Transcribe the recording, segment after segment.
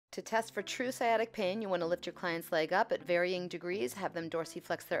To test for true sciatic pain, you want to lift your client's leg up at varying degrees, have them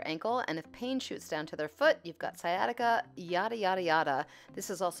dorsiflex their ankle, and if pain shoots down to their foot, you've got sciatica, yada, yada, yada. This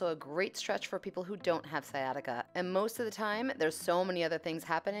is also a great stretch for people who don't have sciatica. And most of the time, there's so many other things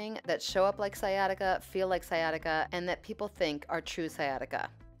happening that show up like sciatica, feel like sciatica, and that people think are true sciatica.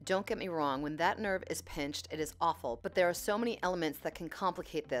 Don't get me wrong, when that nerve is pinched, it is awful, but there are so many elements that can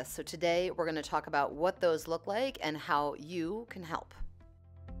complicate this. So today, we're going to talk about what those look like and how you can help.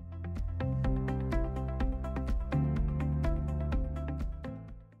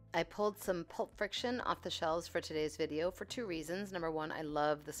 I pulled some pulp friction off the shelves for today's video for two reasons. Number one, I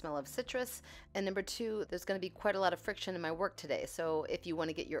love the smell of citrus. And number two, there's going to be quite a lot of friction in my work today. So if you want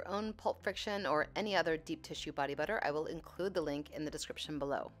to get your own pulp friction or any other deep tissue body butter, I will include the link in the description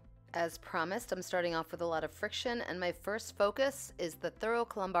below. As promised, I'm starting off with a lot of friction, and my first focus is the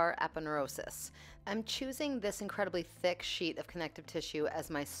thoracolumbar aponeurosis. I'm choosing this incredibly thick sheet of connective tissue as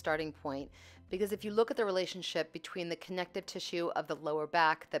my starting point because if you look at the relationship between the connective tissue of the lower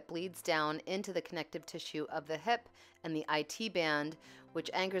back that bleeds down into the connective tissue of the hip and the IT band, which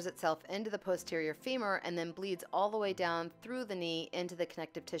anchors itself into the posterior femur and then bleeds all the way down through the knee into the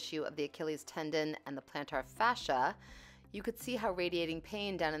connective tissue of the Achilles tendon and the plantar fascia, you could see how radiating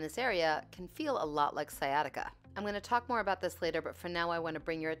pain down in this area can feel a lot like sciatica. I'm going to talk more about this later, but for now I want to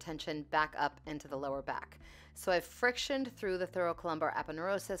bring your attention back up into the lower back. So I've frictioned through the thoracolumbar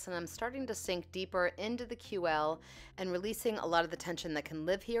aponeurosis and I'm starting to sink deeper into the QL and releasing a lot of the tension that can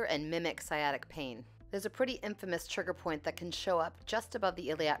live here and mimic sciatic pain. There's a pretty infamous trigger point that can show up just above the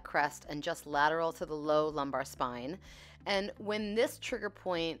iliac crest and just lateral to the low lumbar spine. And when this trigger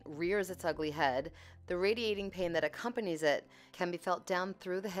point rears its ugly head, the radiating pain that accompanies it can be felt down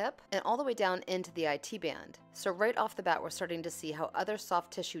through the hip and all the way down into the IT band. So right off the bat, we're starting to see how other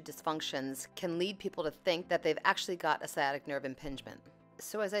soft tissue dysfunctions can lead people to think that they've actually got a sciatic nerve impingement.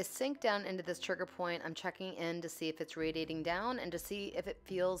 So as I sink down into this trigger point, I'm checking in to see if it's radiating down and to see if it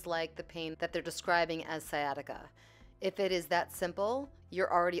feels like the pain that they're describing as sciatica. If it is that simple,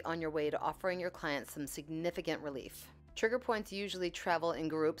 you're already on your way to offering your clients some significant relief. Trigger points usually travel in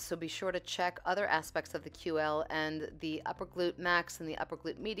groups, so be sure to check other aspects of the QL and the upper glute max and the upper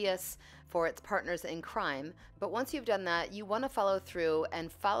glute medius for its partners in crime. But once you've done that, you want to follow through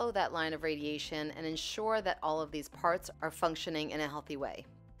and follow that line of radiation and ensure that all of these parts are functioning in a healthy way.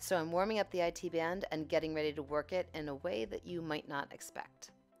 So I'm warming up the IT band and getting ready to work it in a way that you might not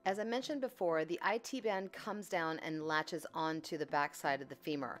expect. As I mentioned before, the IT band comes down and latches onto the backside of the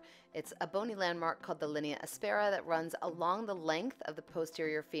femur. It's a bony landmark called the linea aspera that runs along the length of the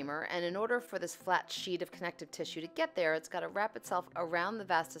posterior femur, and in order for this flat sheet of connective tissue to get there, it's got to wrap itself around the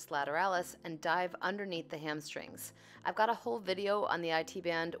vastus lateralis and dive underneath the hamstrings. I've got a whole video on the IT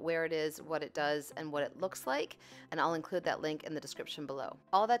band, where it is, what it does, and what it looks like, and I'll include that link in the description below.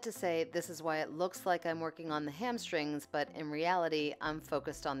 All that to say, this is why it looks like I'm working on the hamstrings, but in reality, I'm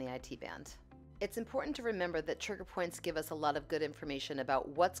focused on the IT band. It's important to remember that trigger points give us a lot of good information about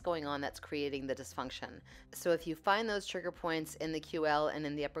what's going on that's creating the dysfunction. So if you find those trigger points in the QL and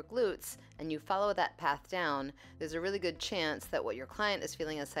in the upper glutes, and you follow that path down, there's a really good chance that what your client is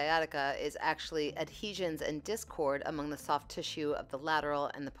feeling as sciatica is actually adhesions and discord among the soft tissue of the lateral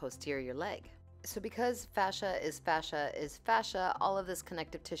and the posterior leg. So because fascia is fascia, all of this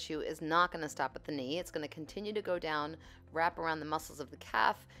connective tissue is not going to stop at the knee. It's going to continue to go down, wrap around the muscles of the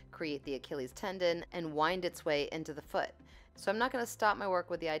calf, create the Achilles tendon, and wind its way into the foot. So I'm not going to stop my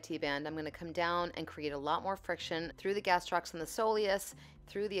work with the IT band. I'm going to come down and create a lot more friction through the gastrocs and the soleus,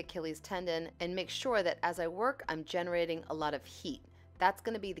 through the Achilles tendon, and make sure that as I work, I'm generating a lot of heat. That's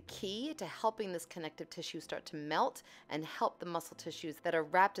going to be the key to helping this connective tissue start to melt and help the muscle tissues that are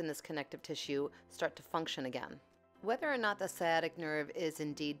wrapped in this connective tissue start to function again. Whether or not the sciatic nerve is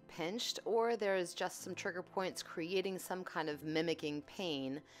indeed pinched or there is just some trigger points creating some kind of mimicking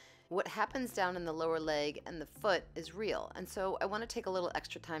pain, what happens down in the lower leg and the foot is real. And so I want to take a little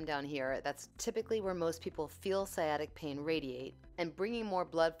extra time down here. That's typically where most people feel sciatic pain radiate, and bringing more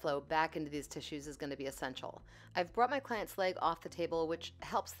blood flow back into these tissues is going to be essential. I've brought my client's leg off the table, which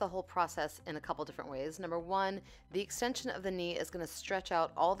helps the whole process in a couple different ways. Number one, the extension of the knee is going to stretch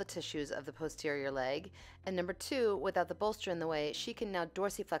out all the tissues of the posterior leg. And number two, without the bolster in the way, she can now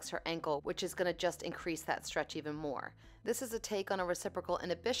dorsiflex her ankle, which is going to just increase that stretch even more. This is a take on a reciprocal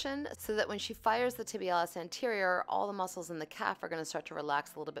inhibition so that when she fires the tibialis anterior, all the muscles in the calf are going to start to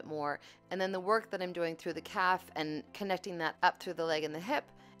relax a little bit more. And then the work that I'm doing through the calf and connecting that up through the leg and the hip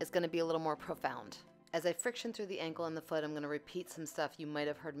is going to be a little more profound. As I friction through the ankle and the foot, I'm going to repeat some stuff you might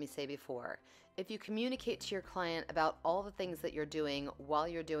have heard me say before. If you communicate to your client about all the things that you're doing while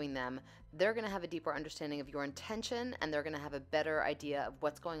you're doing them, they're going to have a deeper understanding of your intention, and they're going to have a better idea of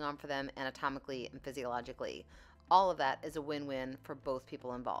what's going on for them anatomically and physiologically. All of that is a win-win for both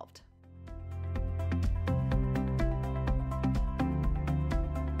people involved.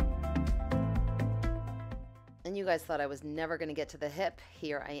 And you guys thought I was never going to get to the hip.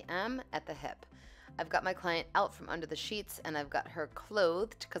 Here I am at the hip. I've got my client out from under the sheets and I've got her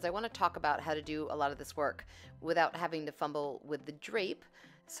clothed because I want to talk about how to do a lot of this work without having to fumble with the drape.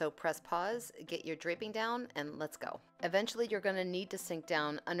 So press pause, get your draping down, and let's go. Eventually you're going to need to sink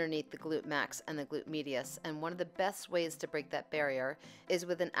down underneath the glute max and the glute medius, and one of the best ways to break that barrier is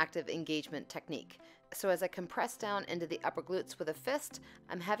with an active engagement technique. So as I compress down into the upper glutes with a fist,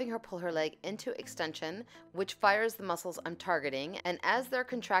 I'm having her pull her leg into extension, which fires the muscles I'm targeting. And as they're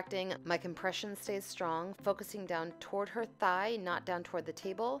contracting, my compression stays strong, focusing down toward her thigh, not down toward the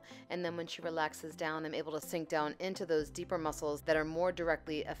table. And then when she relaxes down, I'm able to sink down into those deeper muscles that are more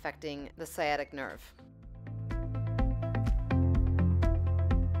directly affecting the sciatic nerve.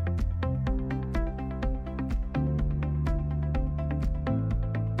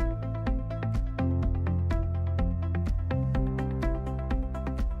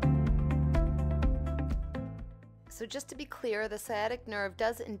 So just to be clear, the sciatic nerve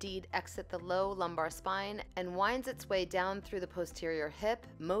does indeed exit the low lumbar spine and winds its way down through the posterior hip,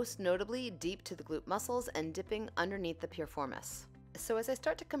 most notably deep to the glute muscles and dipping underneath the piriformis. So as I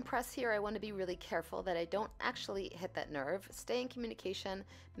start to compress here, I want to be really careful that I don't actually hit that nerve. Stay in communication,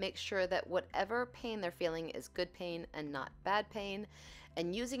 make sure that whatever pain they're feeling is good pain and not bad pain.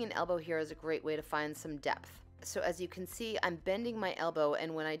 And using an elbow here is a great way to find some depth. So as you can see, I'm bending my elbow,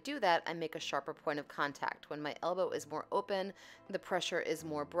 and when I do that, I make a sharper point of contact. When my elbow is more open, the pressure is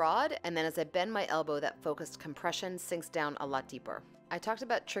more broad, and then as I bend my elbow, that focused compression sinks down a lot deeper. I talked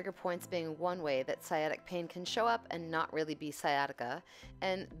about trigger points being one way that sciatic pain can show up and not really be sciatica,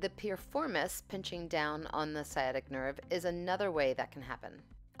 and the piriformis pinching down on the sciatic nerve is another way that can happen.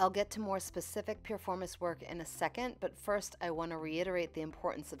 I'll get to more specific piriformis work in a second, but first I want to reiterate the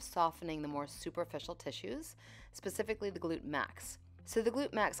importance of softening the more superficial tissues, specifically the glute max. So the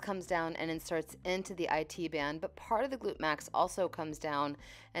glute max comes down and inserts into the IT band, but part of the glute max also comes down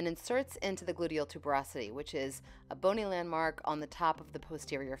and inserts into the gluteal tuberosity, which is a bony landmark on the top of the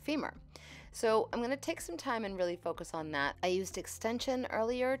posterior femur. So I'm going to take some time and really focus on that. I used extension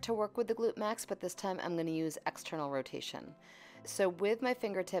earlier to work with the glute max, but this time I'm going to use external rotation. So with my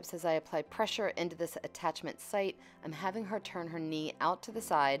fingertips, as I apply pressure into this attachment site, I'm having her turn her knee out to the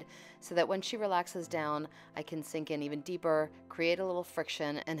side so that when she relaxes down, I can sink in even deeper, create a little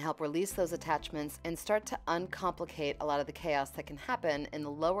friction, and help release those attachments and start to uncomplicate a lot of the chaos that can happen in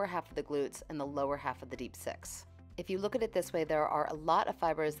the lower half of the glutes and the lower half of the deep six. If you look at it this way, there are a lot of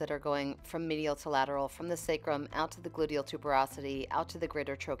fibers that are going from medial to lateral, from the sacrum out to the gluteal tuberosity, out to the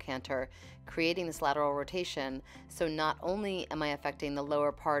greater trochanter, creating this lateral rotation. So not only am I affecting the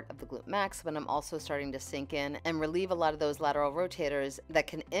lower part of the glute max, but I'm also starting to sink in and relieve a lot of those lateral rotators that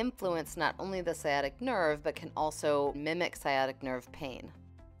can influence not only the sciatic nerve, but can also mimic sciatic nerve pain.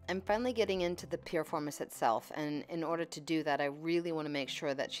 I'm finally getting into the piriformis itself, and in order to do that, I really want to make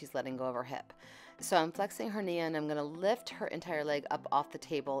sure that she's letting go of her hip. So I'm flexing her knee and I'm going to lift her entire leg up off the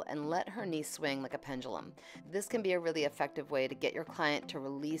table and let her knee swing like a pendulum. This can be a really effective way to get your client to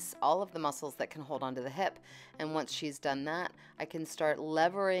release all of the muscles that can hold onto the hip. And once she's done that, I can start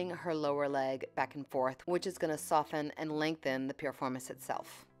levering her lower leg back and forth, which is going to soften and lengthen the piriformis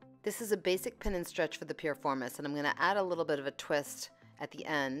itself. This is a basic pin and stretch for the piriformis, and I'm going to add a little bit of a twist at the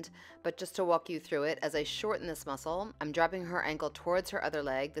end, but just to walk you through it, as I shorten this muscle, I'm dropping her ankle towards her other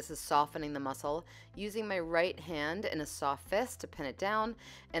leg. This is softening the muscle, using my right hand in a soft fist to pin it down,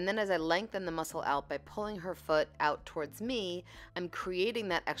 and then as I lengthen the muscle out by pulling her foot out towards me, I'm creating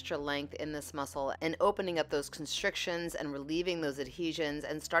that extra length in this muscle and opening up those constrictions and relieving those adhesions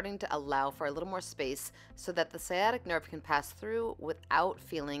and starting to allow for a little more space so that the sciatic nerve can pass through without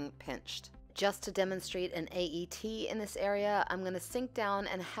feeling pinched. Just to demonstrate an AET in this area, I'm going to sink down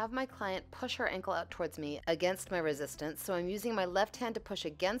and have my client push her ankle out towards me against my resistance. So I'm using my left hand to push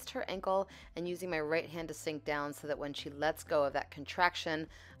against her ankle and using my right hand to sink down so that when she lets go of that contraction,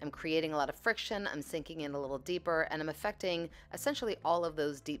 I'm creating a lot of friction, I'm sinking in a little deeper, and I'm affecting essentially all of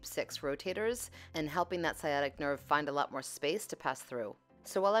those deep six rotators and helping that sciatic nerve find a lot more space to pass through.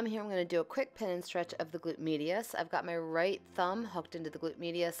 So while I'm here, I'm going to do a quick pin and stretch of the glute medius. I've got my right thumb hooked into the glute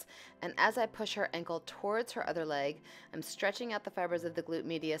medius, and as I push her ankle towards her other leg, I'm stretching out the fibers of the glute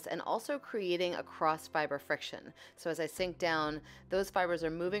medius and also creating a cross fiber friction. So as I sink down, those fibers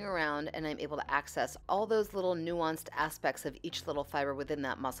are moving around and I'm able to access all those little nuanced aspects of each little fiber within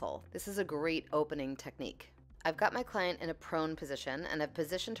that muscle. This is a great opening technique. I've got my client in a prone position and I've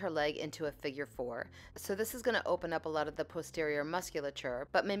positioned her leg into a figure 4. So this is going to open up a lot of the posterior musculature,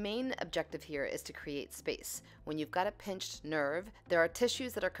 but my main objective here is to create space. When you've got a pinched nerve, there are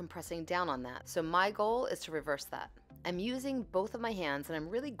tissues that are compressing down on that. So my goal is to reverse that. I'm using both of my hands and I'm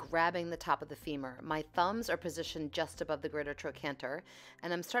really grabbing the top of the femur. My thumbs are positioned just above the greater trochanter,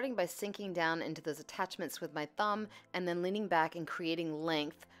 and I'm starting by sinking down into those attachments with my thumb and then leaning back and creating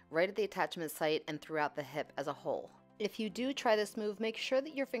length right at the attachment site and throughout the hip as a whole. If you do try this move, make sure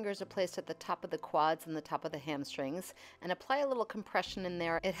that your fingers are placed at the top of the quads and the top of the hamstrings, and apply a little compression in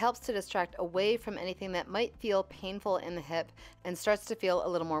there. It helps to distract away from anything that might feel painful in the hip and starts to feel a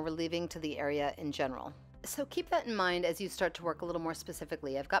little more relieving to the area in general. So keep that in mind as you start to work a little more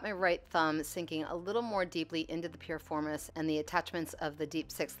specifically. I've got my right thumb sinking a little more deeply into the piriformis and the attachments of the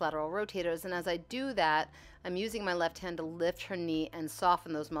deep 6 lateral rotators, and as I do that, I'm using my left hand to lift her knee and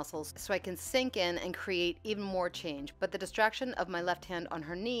soften those muscles so I can sink in and create even more change. But the distraction of my left hand on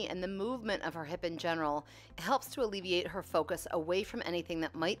her knee and the movement of her hip in general helps to alleviate her focus away from anything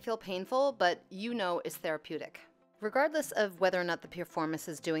that might feel painful, but you know is therapeutic. Regardless of whether or not the piriformis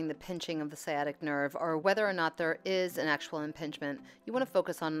is doing the pinching of the sciatic nerve or whether or not there is an actual impingement, you want to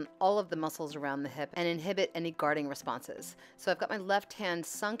focus on all of the muscles around the hip and inhibit any guarding responses. So I've got my left hand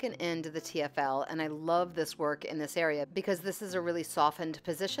sunken into the TFL, and I love this work in this area because this is a really softened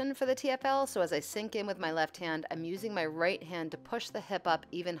position for the TFL. So as I sink in with my left hand, I'm using my right hand to push the hip up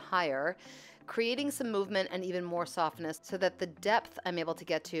even higher, creating some movement and even more softness so that the depth I'm able to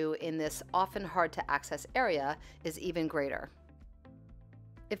get to in this often hard to access area is even greater.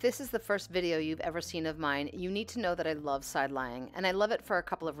 If this is the first video you've ever seen of mine, you need to know that I love side lying, and I love it for a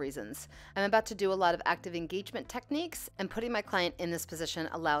couple of reasons. I'm about to do a lot of active engagement techniques, and putting my client in this position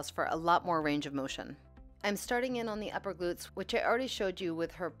allows for a lot more range of motion. I'm starting in on the upper glutes, which I already showed you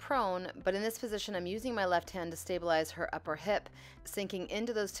with her prone, but in this position I'm using my left hand to stabilize her upper hip, sinking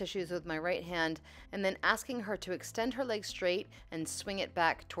into those tissues with my right hand, and then asking her to extend her leg straight and swing it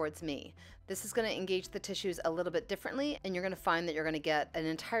back towards me. This is going to engage the tissues a little bit differently, and you're going to find that you're going to get an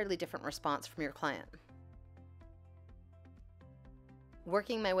entirely different response from your client.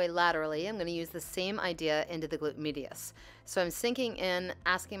 Working my way laterally, I'm going to use the same idea into the glute medius. So I'm sinking in,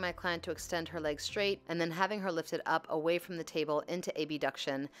 asking my client to extend her leg straight, and then having her lifted up away from the table into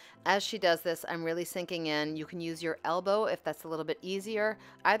abduction. As she does this, I'm really sinking in. You can use your elbow if that's a little bit easier.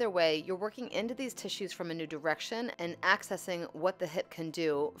 Either way, you're working into these tissues from a new direction and accessing what the hip can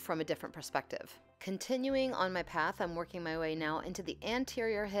do from a different perspective. Continuing on my path, I'm working my way now into the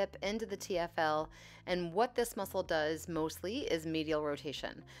anterior hip, into the TFL, and what this muscle does mostly is medial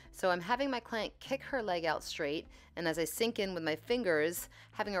rotation. So I'm having my client kick her leg out straight, and as I sink in with my fingers,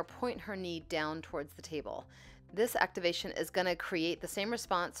 having her point her knee down towards the table. This activation is going to create the same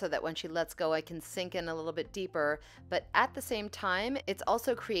response so that when she lets go, I can sink in a little bit deeper, but at the same time, it's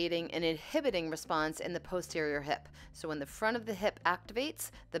also creating an inhibiting response in the posterior hip. So when the front of the hip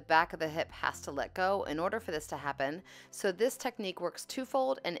activates, the back of the hip has to let go in order for this to happen. So this technique works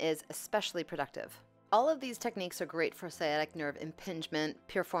twofold and is especially productive. All of these techniques are great for sciatic nerve impingement,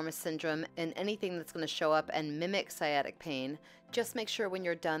 piriformis syndrome, and anything that's going to show up and mimic sciatic pain. Just make sure when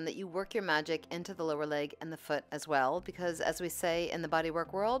you're done that you work your magic into the lower leg and the foot as well, because as we say in the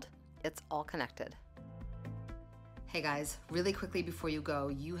bodywork world, it's all connected. Hey guys, really quickly before you go,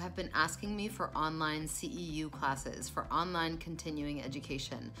 you have been asking me for online CEU classes, for online continuing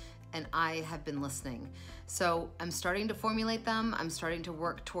education, and I have been listening. So I'm starting to formulate them. I'm starting to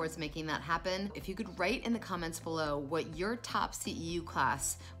work towards making that happen. If you could write in the comments below what your top CEU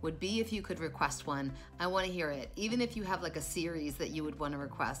class would be if you could request one, I want to hear it. Even if you have like a series that you would want to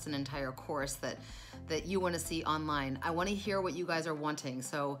request, an entire course that you want to see online, I want to hear what you guys are wanting.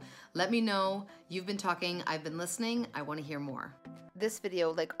 So let me know. You've been talking, I've been listening, I want to hear more. This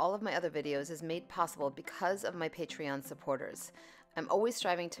video, like all of my other videos, is made possible because of my Patreon supporters. I'm always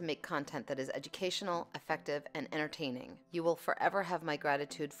striving to make content that is educational, effective, and entertaining. You will forever have my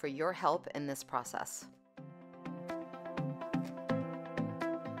gratitude for your help in this process.